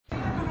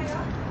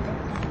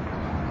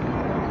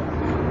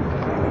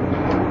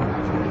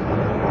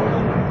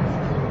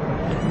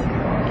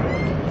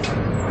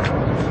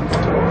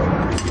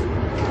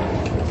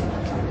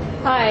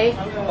try?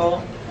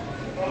 Oh.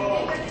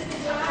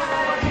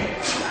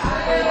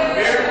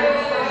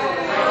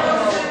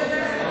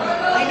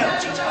 I know,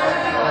 chicha.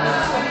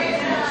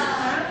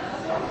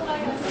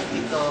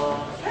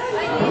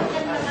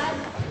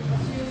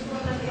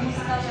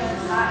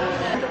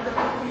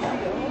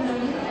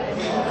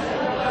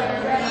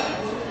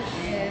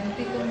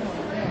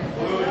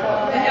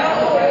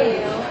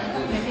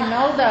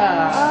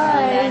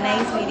 Hi.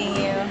 Nice meeting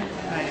you.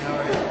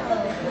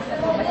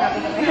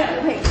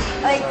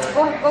 Like,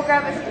 go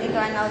grab a seat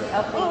and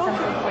I'll plate some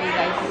food for you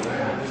guys.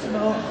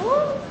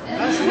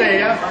 How's today,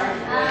 yeah?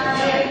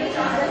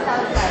 Just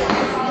outside.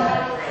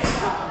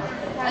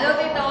 Hello,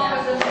 Tito.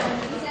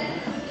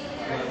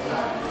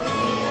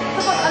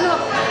 Ano?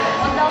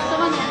 Ang daw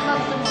naman, ang daw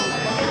naman.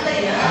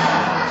 Hey,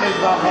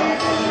 Baka.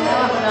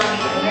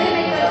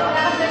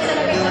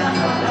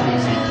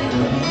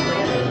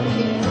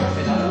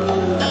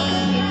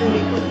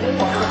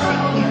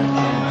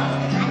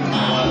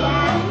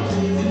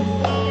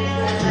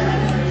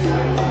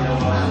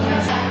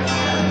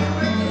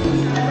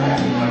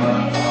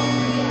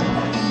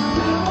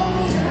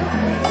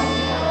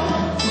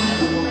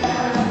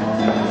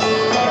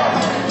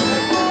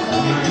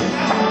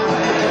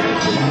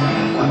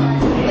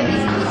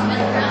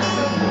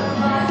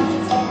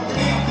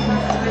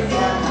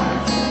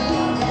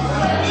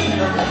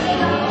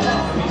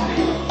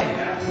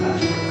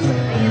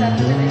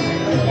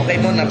 Okay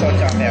muna to,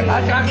 tsaka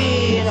meron.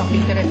 Kami,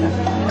 Pinterest.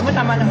 Ano mo,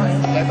 tama naman.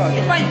 Ito.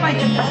 Fine.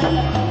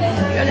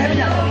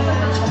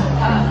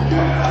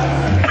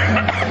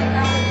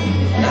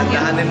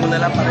 Dahanin mo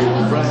na lang para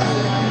yung bro.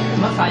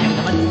 Sayang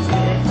naman.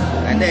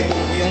 Hindi,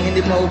 yung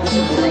hindi maubos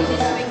yung buhay.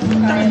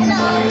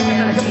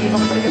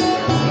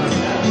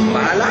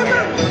 Bahala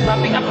na.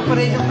 Topping up pa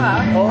rin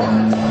ka. Oo.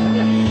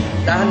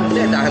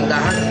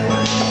 Dahan-dahan.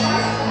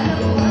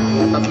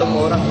 3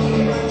 oras.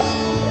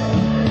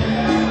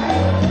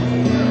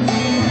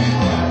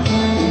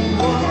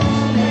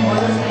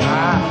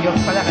 Yung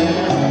pala kayo.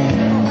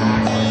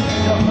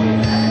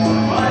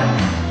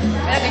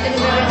 Kaya ganyan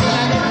yung meron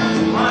namin.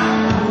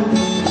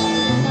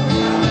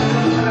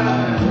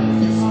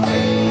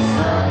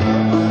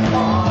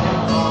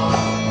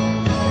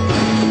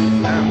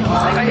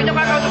 Kaya ito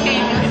kakausap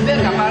kayo yung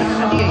Berga para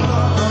sa kanila.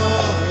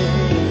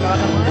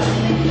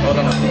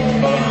 Tolong na.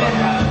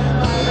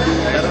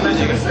 Meron na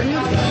siya gusto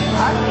niyo.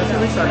 Para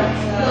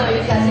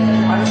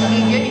sa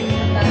kanila eh.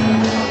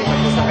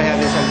 Gusto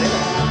kaya Rizal nila.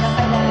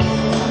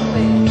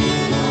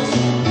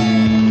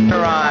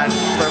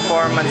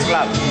 Performance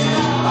Club.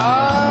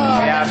 Oh.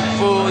 We have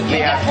food, we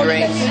have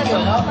drinks.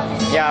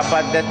 Yeah,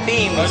 but the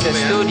theme is a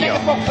studio.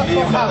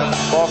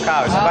 Folk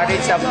house. But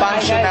it's a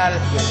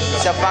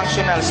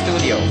functional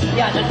studio.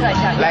 Yeah, that's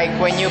right. Like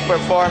when you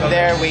perform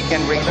there, we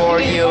can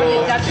record you,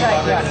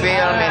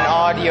 film and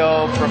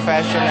audio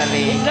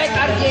professionally. It's like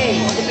RJ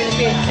in the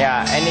Philippines.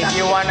 Yeah, and if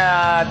you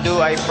wanna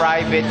do a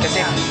private,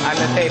 kasi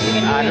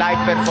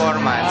live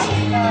performance,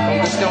 kung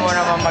gusto mo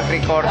naman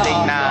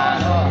mag-recording na,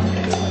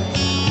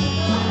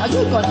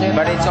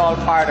 but it's all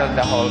part of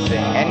the whole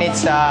thing. And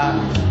it's,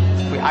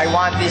 I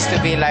want this to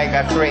be like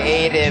a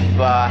creative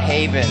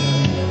haven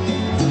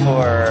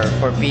for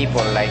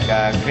people, like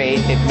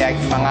creative, like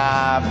mga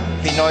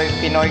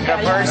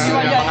Pinoy-graphers,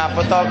 mga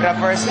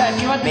photographers,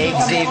 may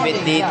exhibit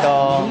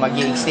dito,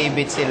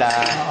 mag-exhibit sila,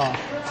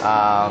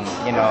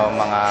 you know,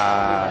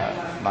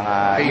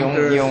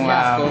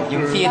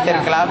 yung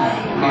theater club,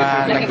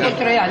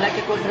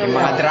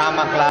 mga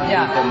drama club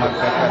dito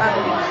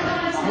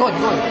Good.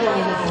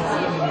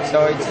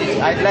 So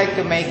I'd like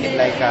to make it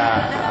like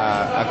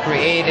a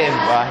creative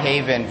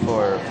haven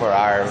for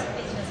our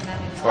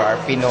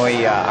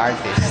Pinoy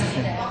artists.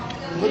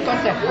 Good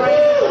concept.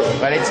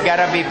 But it's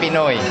gotta be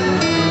Pinoy.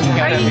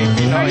 Are you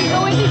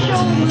going to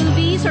show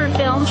movies or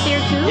films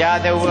here too?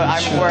 Yeah,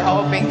 we're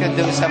hoping to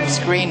do some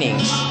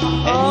screenings.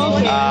 Oh,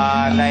 okay.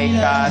 Like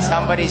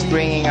somebody's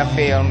bringing a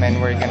film and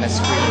we're gonna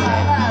screen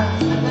it.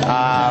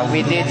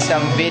 We did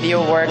some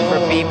video work for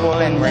people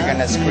and we're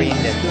gonna screen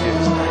them too.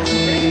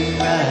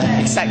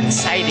 It's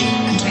exciting.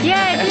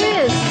 Yeah, it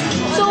is.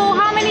 So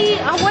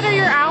what are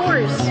your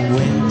hours?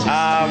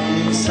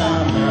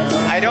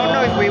 I don't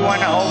know if we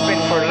want to open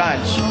for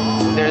lunch.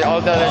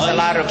 Although there's a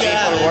lot of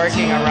people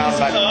working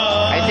around, but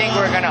I think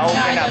we're gonna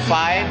open at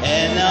 5.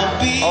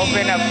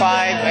 Open at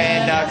 5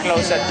 and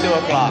close at 2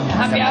 o'clock.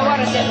 Happy hour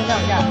and then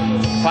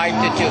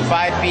 5 to 2,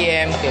 5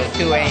 p.m. to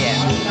 2 a.m.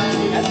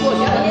 That's good.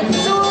 Yeah.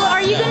 So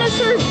are you gonna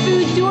serve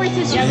food too, or is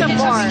this just a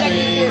bar?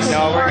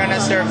 No, we're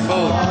gonna serve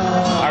food.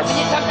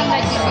 Something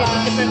like this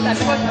different type.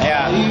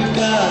 Yeah.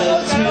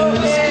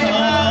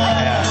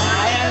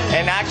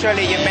 And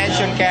actually, you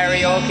mentioned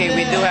karaoke.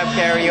 We do have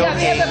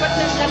karaoke.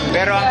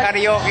 Pero ang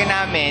karaoke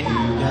namin,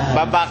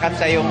 babakat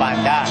sa'yo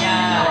banda.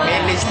 May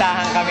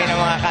listahan kami ng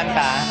mga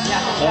kanta.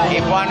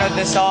 If one of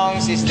the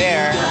songs is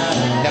there,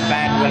 the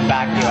band will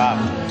back you up.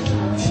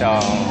 So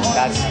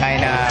that's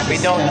kind of, we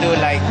don't do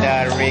like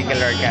the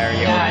regular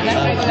karaoke. That's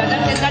really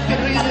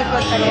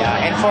good.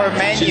 Yeah, and for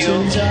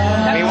menu,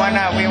 we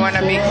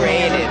wanna be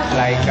creative.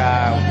 Like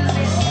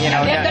you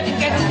know,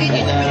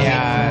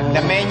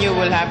 the menu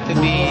will have to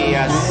be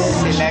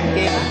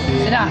selective.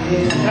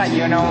 Right.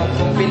 You know,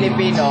 kung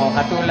Filipino,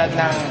 katulad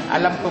ng,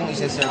 alam kong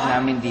isa-serve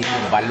namin dito,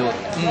 balut.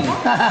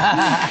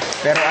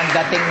 Pero ang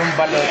dating ng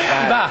balut,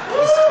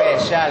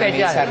 special.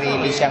 May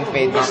sarili siyang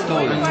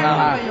pedestal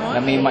na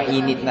may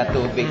mainit na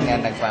tubig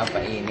na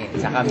nagpapainit.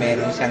 Saka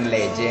meron siyang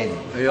legend.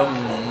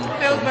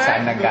 Kung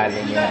saan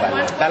nagaling yung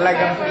balut.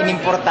 Talagang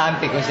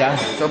inimportante ko siya.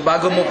 So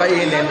bago mo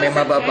kainin, may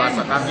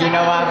mababasa ka.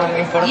 Ginawa kong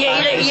importante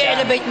siya.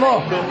 I-elevate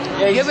mo.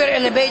 You will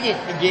elevate it.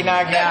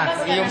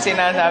 Yung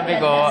sinasabi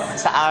ko,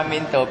 sa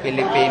amin to,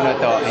 Filipino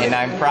to, and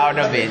I'm proud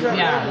of it.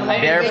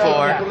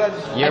 Therefore,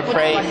 you're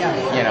pray,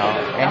 you know,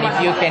 and if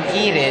you can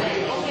eat it,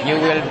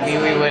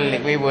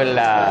 we will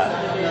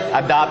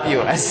adopt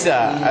you as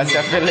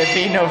a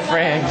Filipino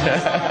friend.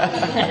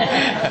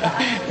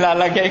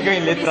 Lalagay ko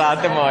yung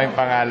litrato mo, yung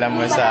pangalan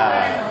mo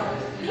sa.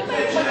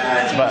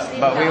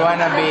 But we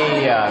wanna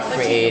be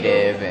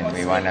creative, and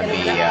we wanna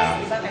be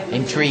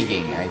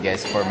intriguing, I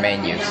guess, for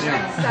menus.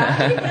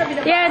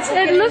 Yeah,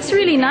 it looks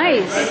really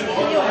nice.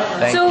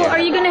 Thank So, you. are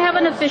you going to have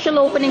an official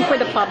opening for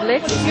the public?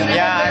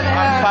 Yeah,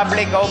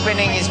 public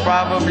opening is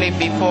probably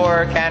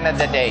before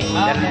Canada Day.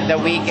 The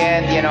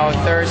weekend, you know,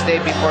 Thursday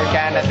before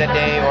Canada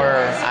Day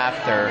or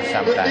after Do you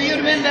sometime.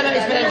 remember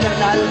Ismael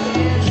Bernal?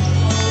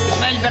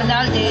 Ismael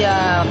Bernal, the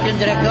film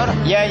director?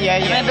 Yeah.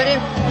 Remember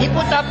him? He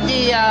put up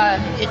the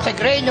It's a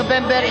Gray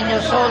November in Your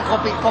Soul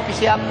coffee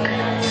shop.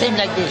 Same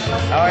like this.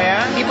 Oh,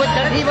 yeah? He was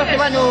the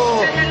one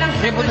who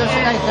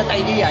revolutionized that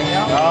idea, you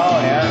know? Oh,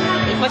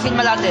 yeah. It was in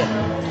Malate.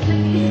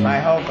 I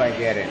hope I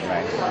get it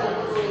right.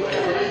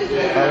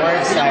 But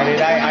we're excited.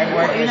 I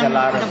work with a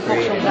lot of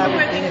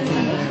creatives.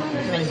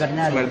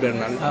 Ismael Bernal.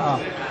 Bernal. Oo.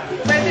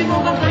 Pwede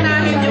mo bang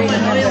unahin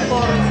yung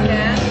chorus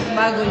niya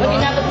bago Pag yun?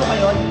 inabot mo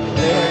kayo,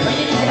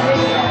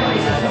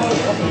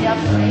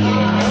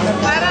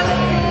 Parang,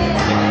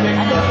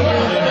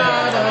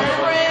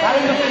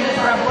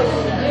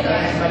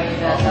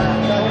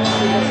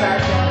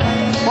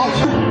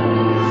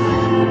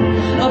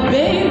 A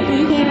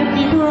baby can't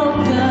be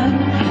broken,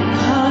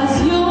 'cause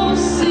you'll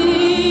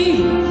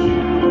see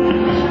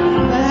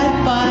that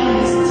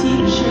finest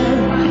teacher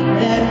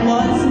that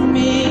was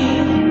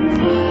me.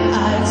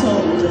 I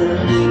told her,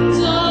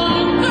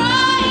 don't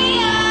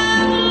cry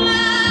out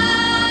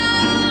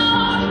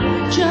loud,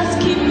 just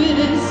keep it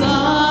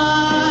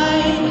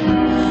inside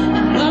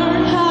and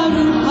learn how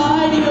to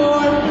hide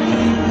your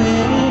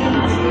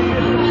feelings.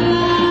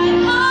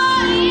 Like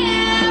I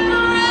am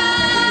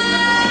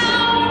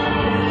around,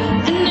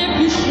 and if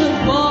you should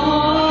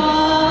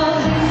fall,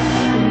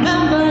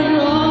 remember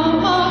you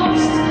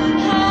almost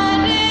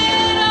had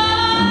it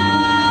all.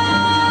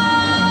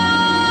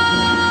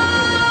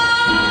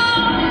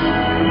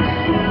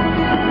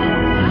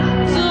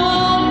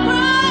 Don't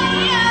cry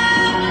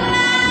out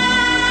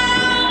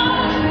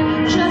loud,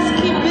 just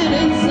keep it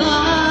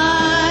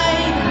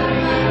inside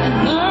and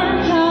learn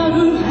how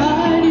to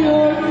hide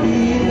your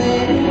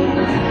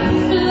feelings.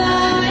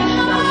 Like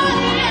I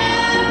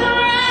am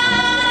around.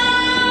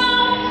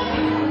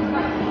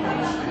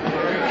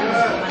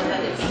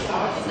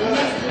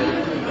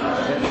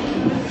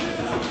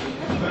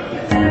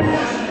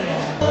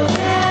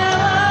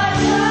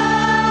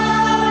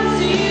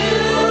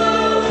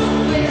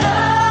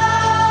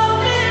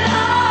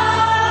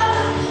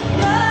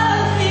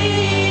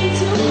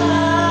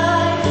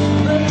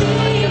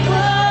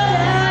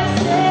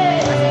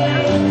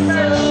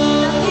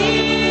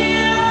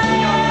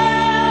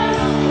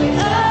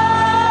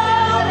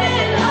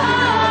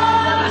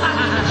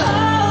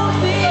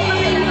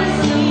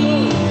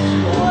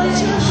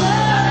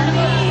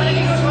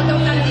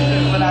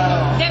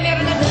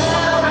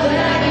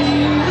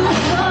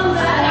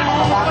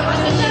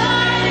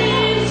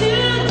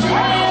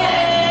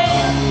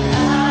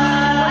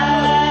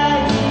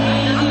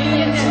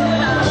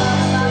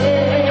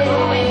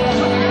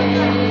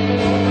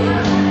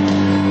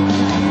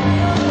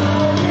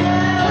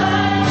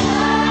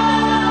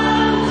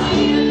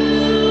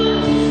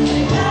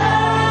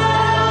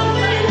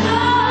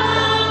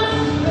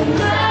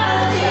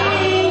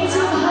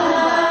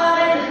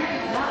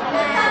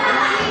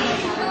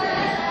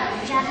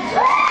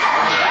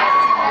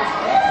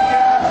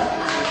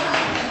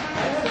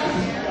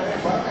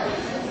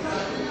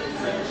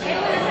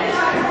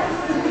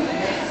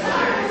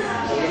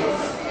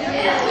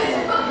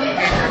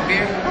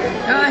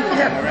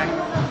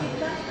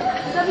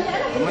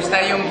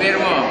 Kumusta yung beer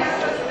mo?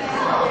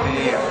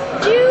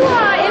 Do you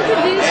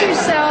introduce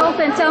yourself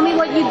and tell me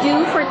what you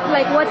do for,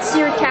 like, what's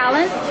your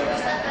talent?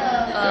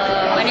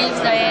 My name's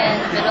Diane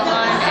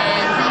Middleman,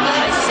 and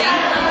I sing.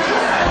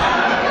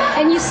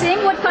 And you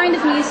sing? What kind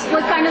of music?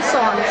 What kind of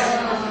songs?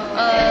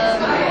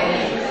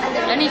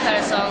 Any kind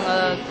of song,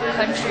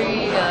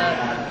 country,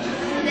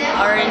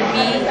 R&B,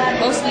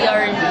 mostly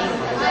R&B.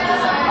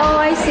 Oh,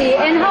 I see.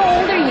 And how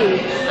old are you?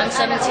 I'm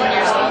 17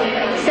 years old.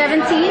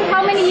 17?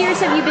 How many years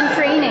have you been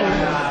training?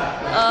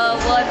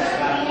 Well,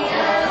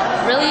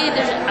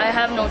 I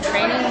have no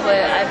training,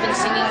 but I've been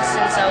singing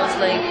since I was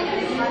like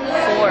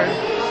 4.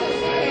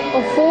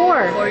 Oh,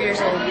 4. 4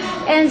 years old.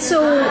 And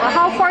so,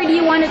 how far do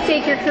you want to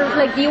take your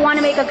like? Do you want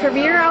to make a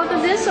career out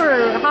of this,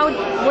 or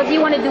what do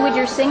you want to do with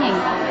your singing?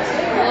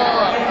 Well,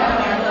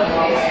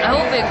 I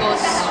hope it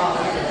goes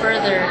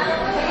further.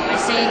 My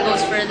singing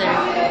goes further.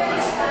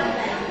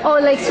 Oh,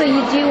 like so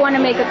you do want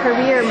to make a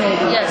career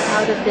maybe Yes.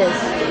 out of this?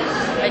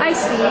 I I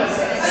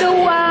see.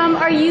 So,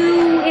 are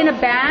you in a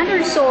band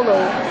or solo?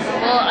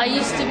 Well, I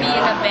used to be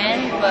in a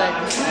band, but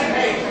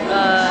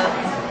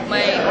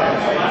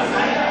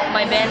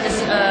my band is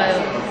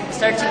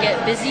start to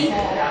get busy,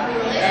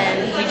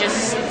 and we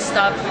just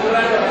stopped.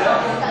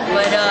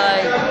 But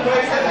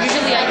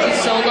usually I do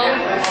solo.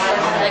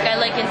 Like I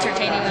like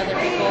entertaining other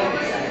people.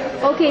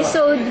 Okay,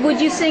 so would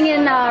you sing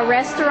in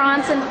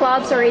restaurants and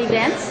clubs or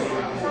events?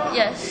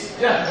 Yes.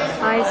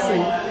 I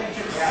see.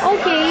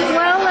 Okay,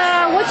 well,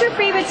 what's your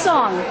favorite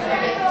song?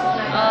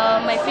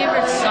 My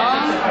favorite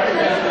song.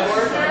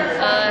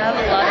 I have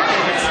a lot of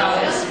favorite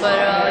songs,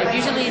 but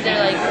usually they're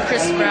like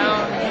Chris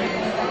Brown,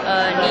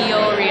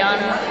 Neo,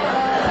 Rihanna.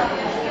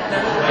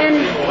 And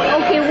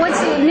okay, what's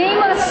the name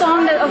of a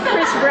song of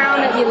Chris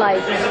Brown that you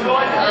like?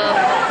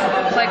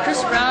 By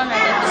Chris Brown, I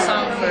like the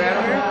song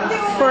Forever.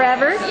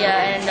 Forever?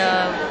 Yeah, and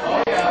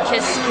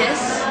Kiss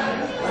Kiss.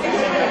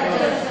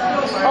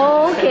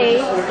 Oh,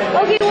 okay.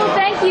 Okay, well,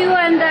 thank you,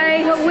 and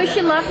I wish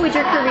you luck with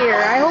your career.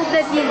 I hope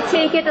that you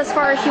take it as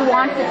far as you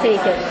want to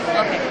take it.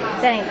 Okay.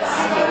 Thanks.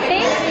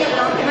 Hey,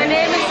 My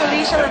name is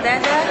Alicia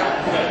Ladenda.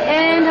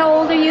 and how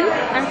old are you?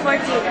 I'm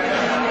 14.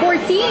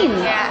 14.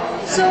 Yeah.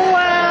 So,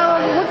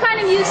 what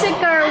kind of music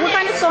or what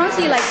kind of songs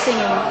do you like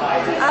singing?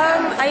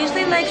 I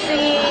usually like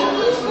singing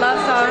love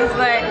songs,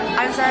 but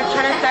I'm trying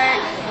to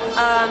start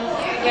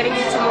getting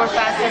into more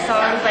faster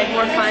songs, like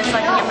more fun, so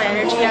I can get my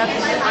energy up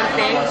on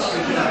stage.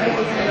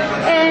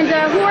 And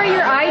who are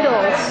your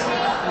idols?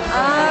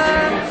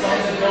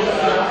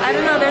 I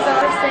don't know. There's a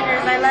lot of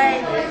singers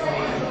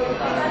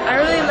I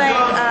really like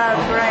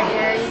Mariah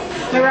Carey.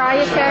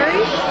 Mariah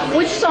Carey?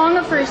 Which song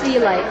of hers do you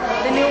like?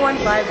 The new one,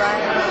 Bye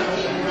Bye.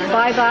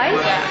 Bye Bye?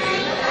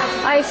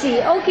 I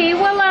see. Okay,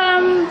 well,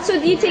 so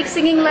do you take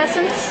singing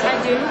lessons? I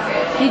do.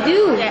 You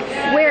do? Yes.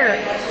 Where?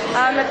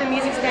 At the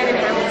music stand in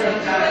Hamilton.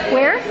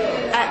 Where?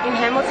 In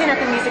Hamilton, at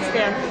the music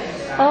stand.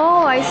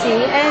 Oh, I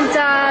see. And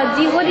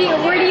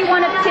where do you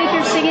want to take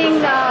your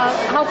singing?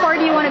 How far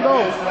do you want to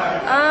go?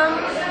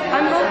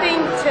 I'm hoping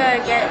to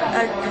get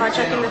a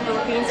contract in the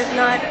Philippines. If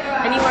not,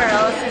 anywhere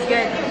else is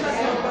good.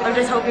 I'm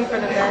just hoping for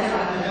the best.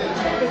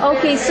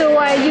 Okay, so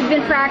you've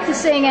been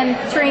practicing and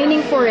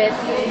training for it.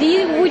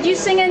 Would you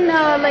sing in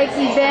like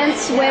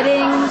events,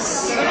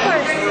 weddings? Of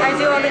course, I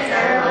do all the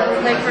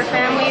time. Like for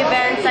family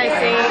events, I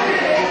sing,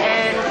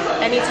 and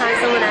anytime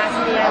someone asks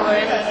me, I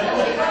would.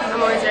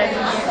 I'm always ready.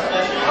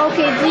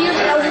 Okay,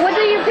 what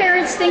do your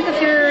parents think of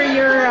your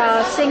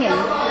singing?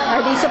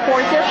 Are they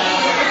supportive?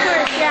 Of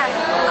course, yeah.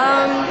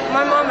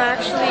 My mom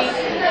actually,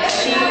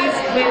 she's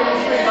been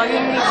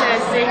bugging me to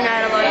sing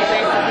at a lot of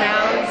places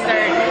now and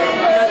start,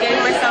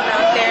 getting myself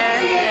out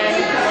there and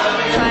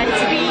trying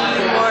to be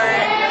more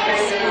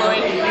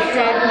exploited.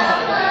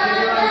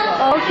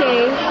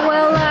 Okay,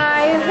 well,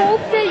 I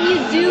hope that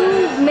you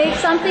do make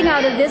something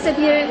out of this if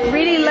you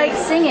really like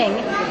singing.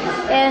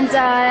 And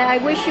I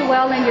wish you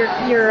well in your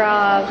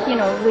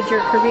with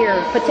your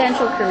career,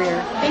 potential career.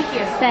 Thank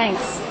you.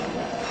 Thanks.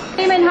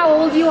 Name and how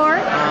old you are?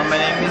 My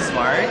name is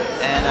Mark,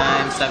 and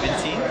I'm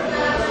 17.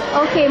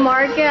 Okay,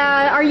 Mark,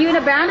 are you in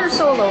a band or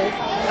solo?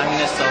 I'm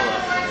in a solo.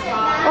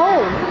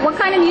 Oh, what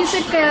kind of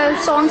music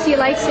songs do you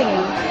like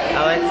singing?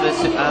 I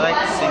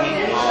like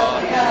singing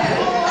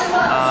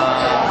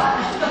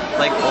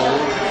like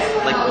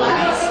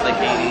oldies, like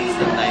 80s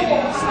and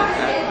 90s, like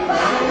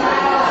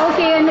that.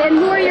 Okay, and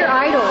who are your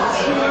idols?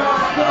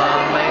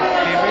 My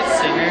favorite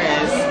singer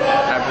is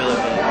Avril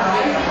Lavigne.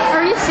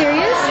 Are you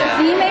serious? Yeah.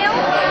 Female?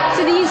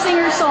 So do you sing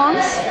her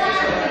songs?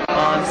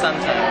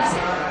 Sometimes.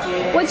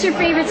 What's your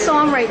favorite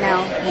song right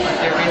now? My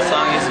favorite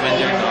song is When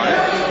You're Gone.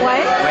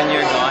 What? When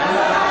You're Gone.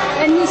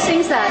 And who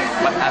sings that?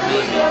 By Avril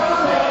Lavigne.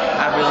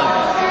 Avril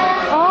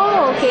Lavigne.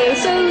 Oh, okay.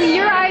 So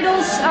your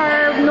idols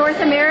are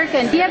North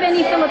American. Do you have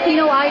any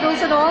Filipino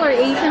idols at all or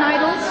Asian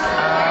idols?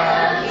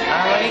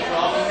 I like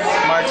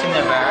Martin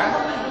Rivera.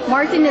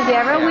 Martin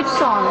Rivera, which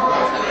song?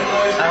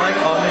 I like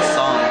all his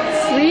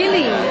songs.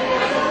 Really?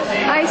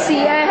 I see.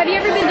 Have you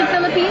ever been to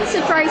Philippines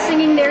to try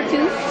singing there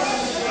too?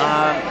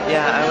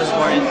 Yeah, I was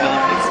born in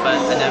Philippines, but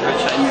I never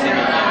tried singing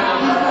there.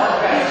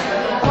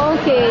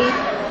 Okay.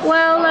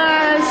 Well,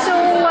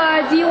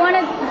 do you want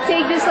to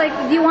take this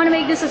do you want to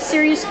make this a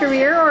serious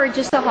career or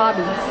just a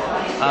hobby?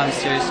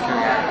 Serious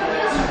career.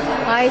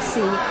 I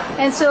see.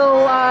 And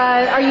so,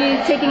 are you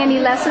taking any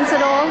lessons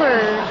at all,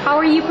 or how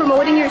are you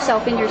promoting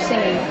yourself in your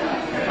singing?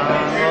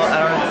 Well, I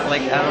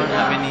don't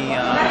have any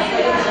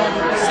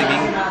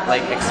singing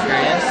like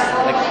experience.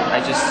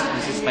 Like this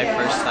is my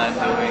first time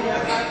doing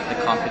the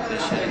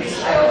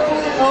competitions.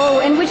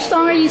 Oh, and which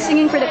song are you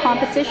singing for the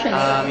competition?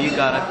 You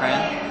Got a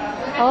Friend.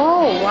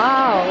 Oh,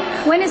 wow.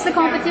 When is the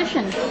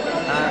competition?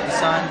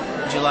 It's on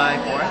July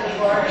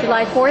 4th.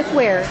 July 4th,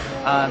 where?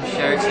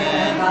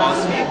 Sheraton,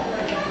 Boston.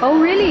 Oh,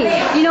 really?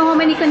 Do you know how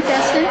many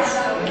contestants?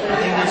 I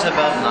think there's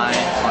about 9.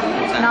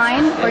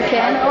 9 or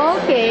 10?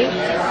 Okay.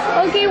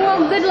 Okay,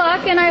 well, good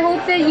luck, and I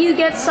hope that you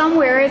get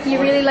somewhere. If you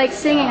really like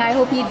singing, I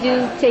hope you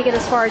do take it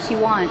as far as you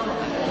want.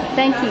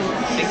 Thank you.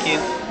 Thank you.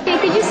 Okay,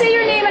 could you say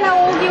your name and how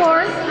old you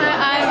are?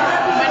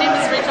 My name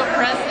is Rachel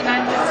Press, and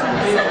I'm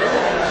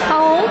 15. How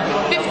old?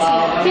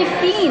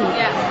 15. 15?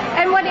 Yeah.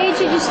 And what age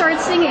did you start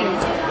singing?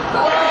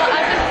 Well,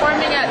 I've been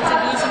performing at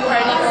debuts and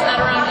parties at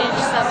around age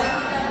 7.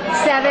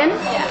 7?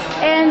 Yeah.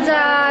 And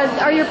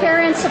are your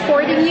parents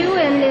supporting you?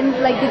 And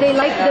like, do they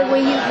like the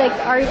way you like?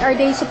 Are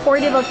they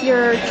supportive of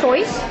your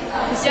choice?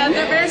 Yeah,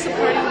 they're very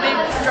supportive. They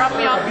drop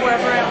me off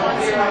wherever I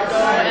want to go,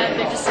 and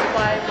they just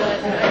supply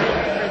what I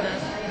need for them.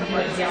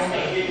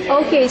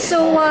 Okay, so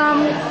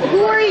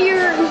who are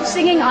your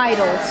singing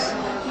idols?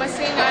 My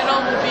singing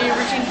idol would be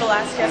Regine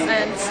Velasquez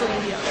and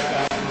Celine Dion.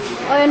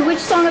 And which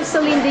song of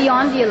Celine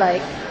Dion do you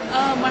like?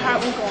 My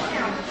Heart Will Go On.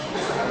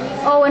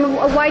 Oh, and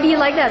why do you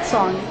like that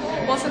song?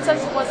 Well, since I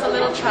was a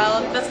little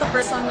child, that's the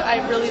first song I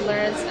really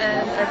learned,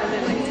 and I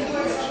really liked it.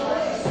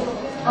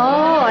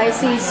 Oh, I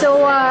see.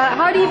 So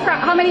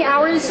how many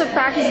hours of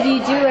practice do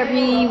you do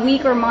every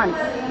week or month?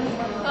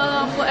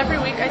 Well, every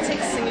week I take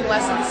singing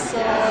lessons, so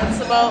it's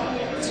about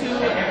 2 to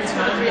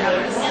 3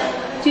 hours.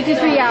 2 to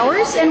 3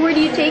 hours? And where do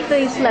you take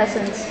these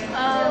lessons?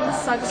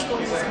 Saga School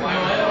Music.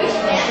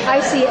 I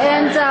see.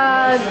 And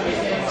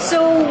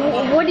so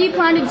what do you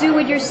plan to do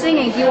with your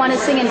singing? Do you want to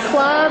sing in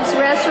clubs,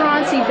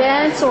 restaurants,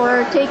 events,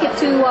 or take it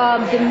to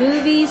the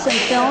movies and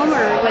film?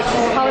 Or like,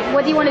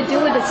 what do you want to do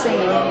with the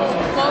singing?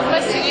 Well, with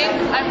my singing,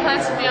 I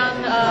plan to be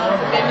on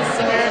Famous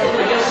Singer in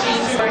the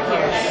Philippines or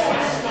here.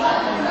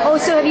 Oh,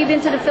 so have you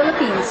been to the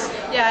Philippines?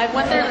 Yeah, I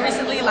went there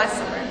recently last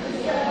summer.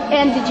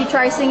 And did you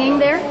try singing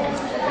there?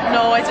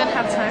 No, I didn't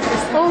have time for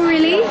singing. Oh,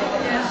 really?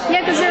 Yeah.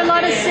 Yeah, because there are a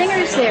lot of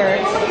singers there.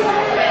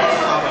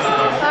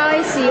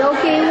 I see.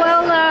 Okay.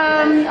 Well,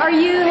 are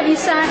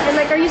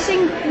you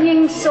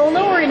singing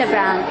solo or in a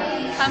band?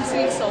 I'm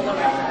singing solo right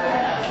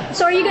now.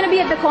 So are you going to be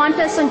at the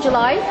contest in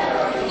July?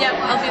 Yep,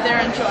 I'll be there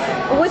in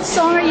July. What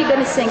song are you going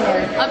to sing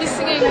there? I'll be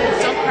singing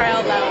Don't Cry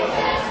Out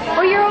Loud.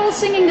 Oh, you're all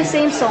singing the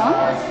same song?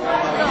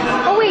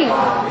 Oh wait.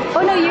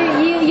 Oh no,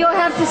 you'll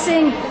have to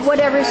sing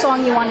whatever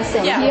song you want to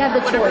sing. Yeah, you have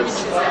the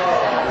choice.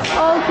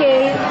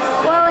 Okay.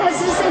 Well, has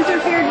this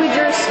interfered with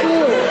your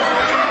school?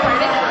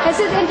 Pardon? Has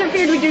it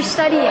interfered with your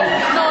studying?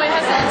 No, it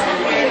hasn't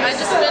interfered. I've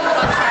just been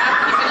on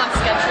track, keeping on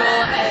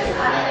schedule,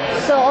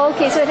 and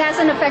So it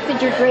hasn't affected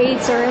your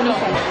grades or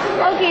anything.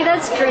 Okay,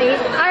 that's great.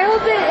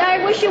 I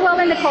wish you well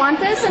in the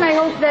contest, and I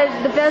hope that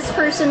the best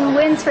person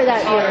wins for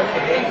that year.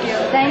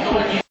 thank you.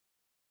 Thank you.